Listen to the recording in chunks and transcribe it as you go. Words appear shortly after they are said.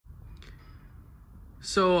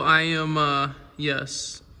So I am,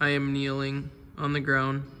 yes, I am kneeling on the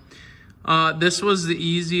ground. This was the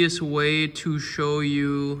easiest way to show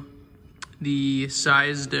you the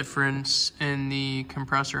size difference in the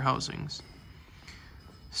compressor housings.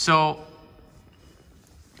 So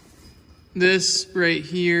this right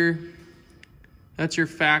here, that's your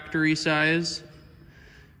factory size.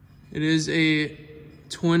 It is a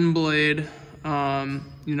twin blade.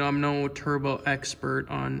 You know, I'm no turbo expert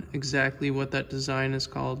on exactly what that design is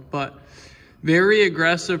called, but very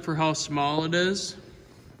aggressive for how small it is.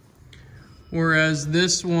 Whereas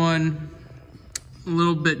this one, a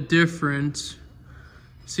little bit different.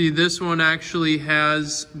 See, this one actually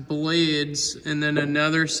has blades and then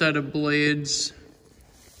another set of blades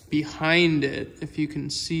behind it, if you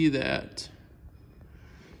can see that.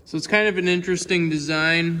 So it's kind of an interesting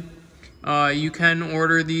design. You can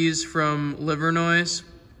order these from Livernois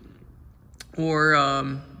or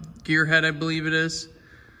Gearhead, I believe it is.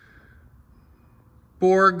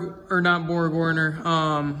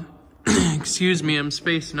 Excuse me, I'm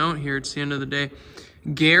spacing out here. It's the end of the day.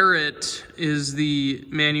 Garrett is the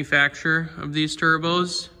manufacturer of these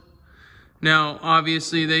turbos. Now,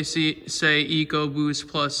 obviously, they say EcoBoost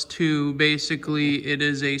Plus 2. Basically, it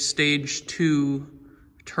is a stage 2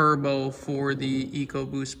 turbo for the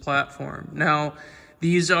EcoBoost platform. Now,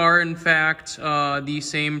 these are, in fact, the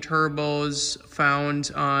same turbos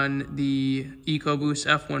found on the EcoBoost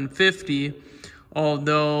F-150,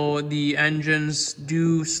 although the engines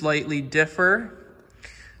do slightly differ.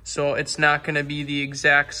 So it's not going to be the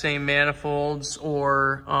exact same manifolds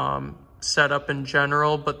or setup in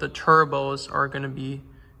general, but the turbos are going to be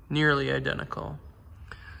nearly identical.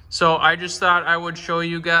 So I just thought I would show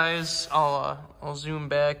you guys, I'll zoom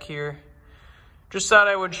back here. Just thought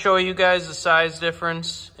I would show you guys the size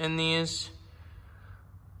difference in these.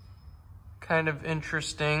 Kind of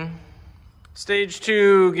interesting. Stage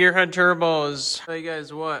 2 Gearhead turbos. Tell you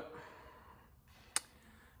guys what.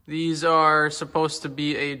 These are supposed to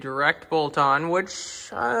be a direct bolt-on, which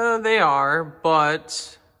they are,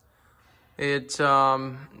 but it's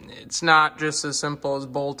not just as simple as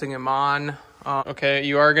bolting them on. Okay,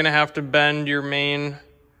 you are gonna have to bend your main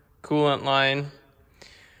coolant line.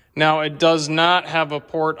 Now, it does not have a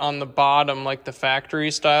port on the bottom like the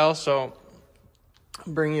factory style, so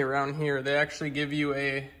I'll bring you around here. They actually give you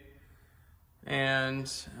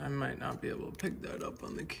and I might not be able to pick that up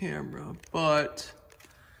on the camera, but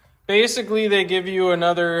basically they give you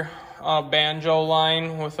another banjo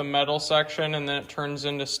line with a metal section, and then it turns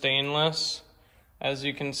into stainless, as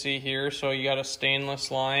you can see here. So you got a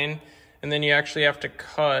stainless line, and then you actually have to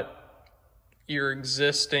cut your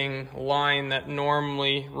existing line that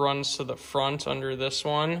normally runs to the front under this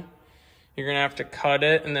one. You're gonna have to cut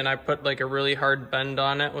it, and then I put like a really hard bend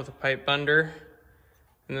on it with a pipe bender,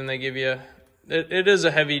 and then they give you it is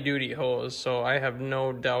a heavy duty hose, so I have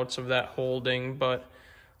no doubts of that holding, but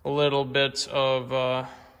a little bit of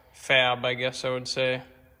fab, I guess I would say.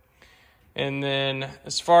 And then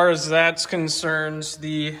as far as that's concerned,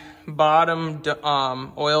 the bottom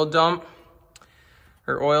oil dump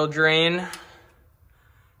or oil drain,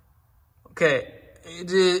 okay,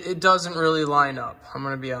 it doesn't really line up. I'm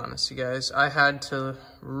gonna be honest, you guys. I had to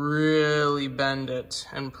really bend it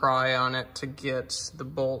and pry on it to get the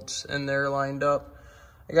bolts in there lined up.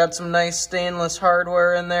 I got some nice stainless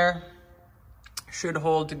hardware in there. Should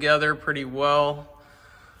hold together pretty well.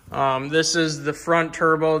 This is the front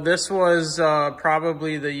turbo. This was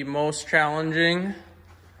probably the most challenging.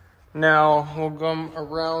 Now we'll go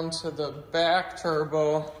around to the back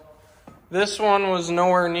turbo. This one was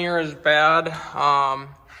nowhere near as bad.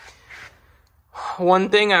 One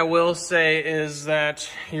thing I will say is that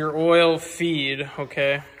your oil feed,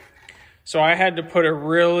 okay, so I had to put a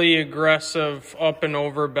really aggressive up and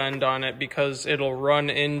over bend on it because it'll run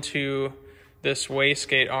into this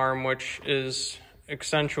wastegate arm, which is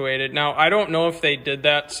accentuated. Now, I don't know if they did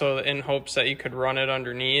that so in hopes that you could run it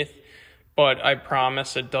underneath, but I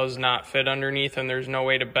promise it does not fit underneath, and there's no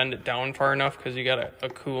way to bend it down far enough because you got a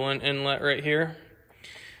coolant inlet right here.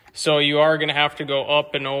 So you are going to have to go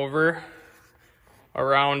up and over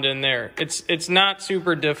around in there. It's not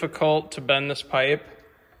super difficult to bend this pipe.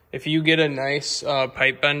 If you get a nice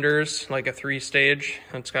pipe benders, like a 3-stage,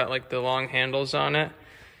 that's got like the long handles on it,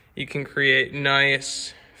 you can create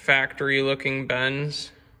nice factory looking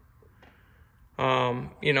bends.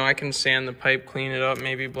 You know, I can sand the pipe, clean it up,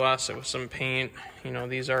 maybe blast it with some paint. You know,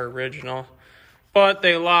 these are original, but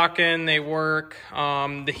they lock in, they work.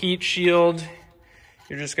 The heat shield,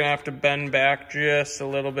 you're just gonna have to bend back just a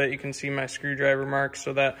little bit. You can see my screwdriver mark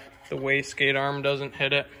so that the wastegate arm doesn't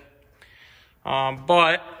hit it.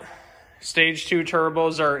 But stage 2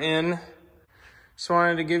 turbos are in. Just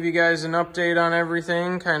wanted to give you guys an update on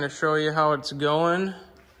everything, kind of show you how it's going,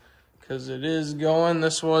 because it is going.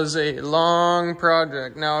 This was a long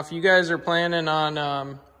project. Now, if you guys are planning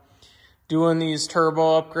on doing these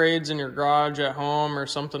turbo upgrades in your garage at home or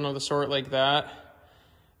something of the sort like that,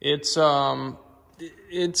 it's a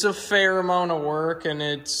fair amount of work, and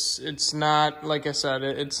it's not, like I said,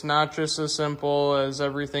 it's not just as simple as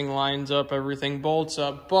everything lines up, everything bolts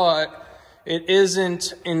up, but it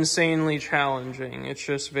isn't insanely challenging. It's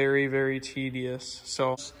just very, very tedious.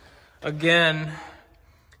 So again,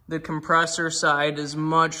 the compressor side is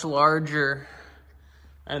much larger,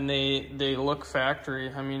 and they look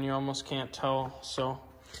factory. I mean, you almost can't tell. So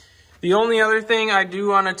the only other thing I do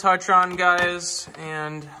want to touch on, guys,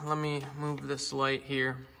 and let me move this light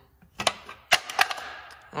here,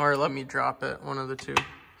 or let me drop it, one of the two.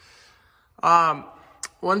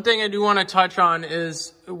 One thing I do want to touch on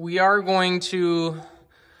is we have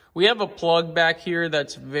a plug back here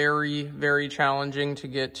that's very, very challenging to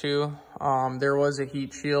get to. There was a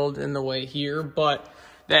heat shield in the way here, but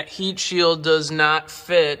that heat shield does not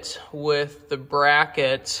fit with the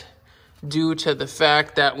bracket due to the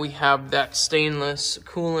fact that we have that stainless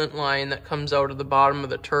coolant line that comes out of the bottom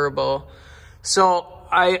of the turbo. So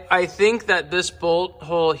I think that this bolt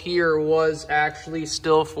hole here was actually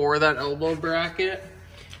still for that elbow bracket.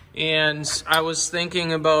 And I was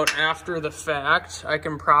thinking about, after the fact, I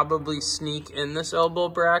can probably sneak in this elbow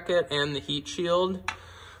bracket and the heat shield.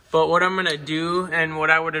 But what I'm gonna do, and what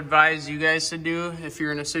I would advise you guys to do if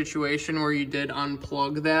you're in a situation where you did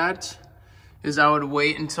unplug that, is I would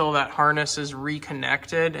wait until that harness is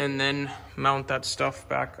reconnected and then mount that stuff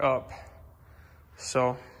back up.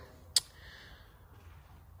 So,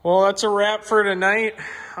 well, that's a wrap for tonight.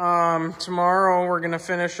 Tomorrow we're gonna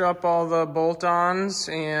finish up all the bolt-ons,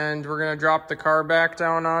 and we're gonna drop the car back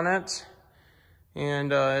down on it.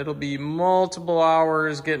 And it'll be multiple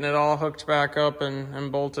hours getting it all hooked back up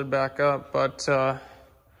and bolted back up, but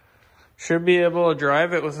should be able to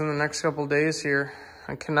drive it within the next couple days here.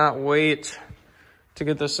 I cannot wait to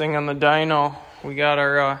get this thing on the dyno. We got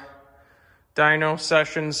our dyno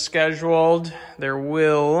sessions scheduled. There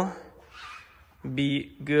will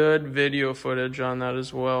be good video footage on that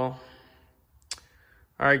as well.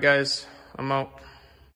 All right, guys, I'm out.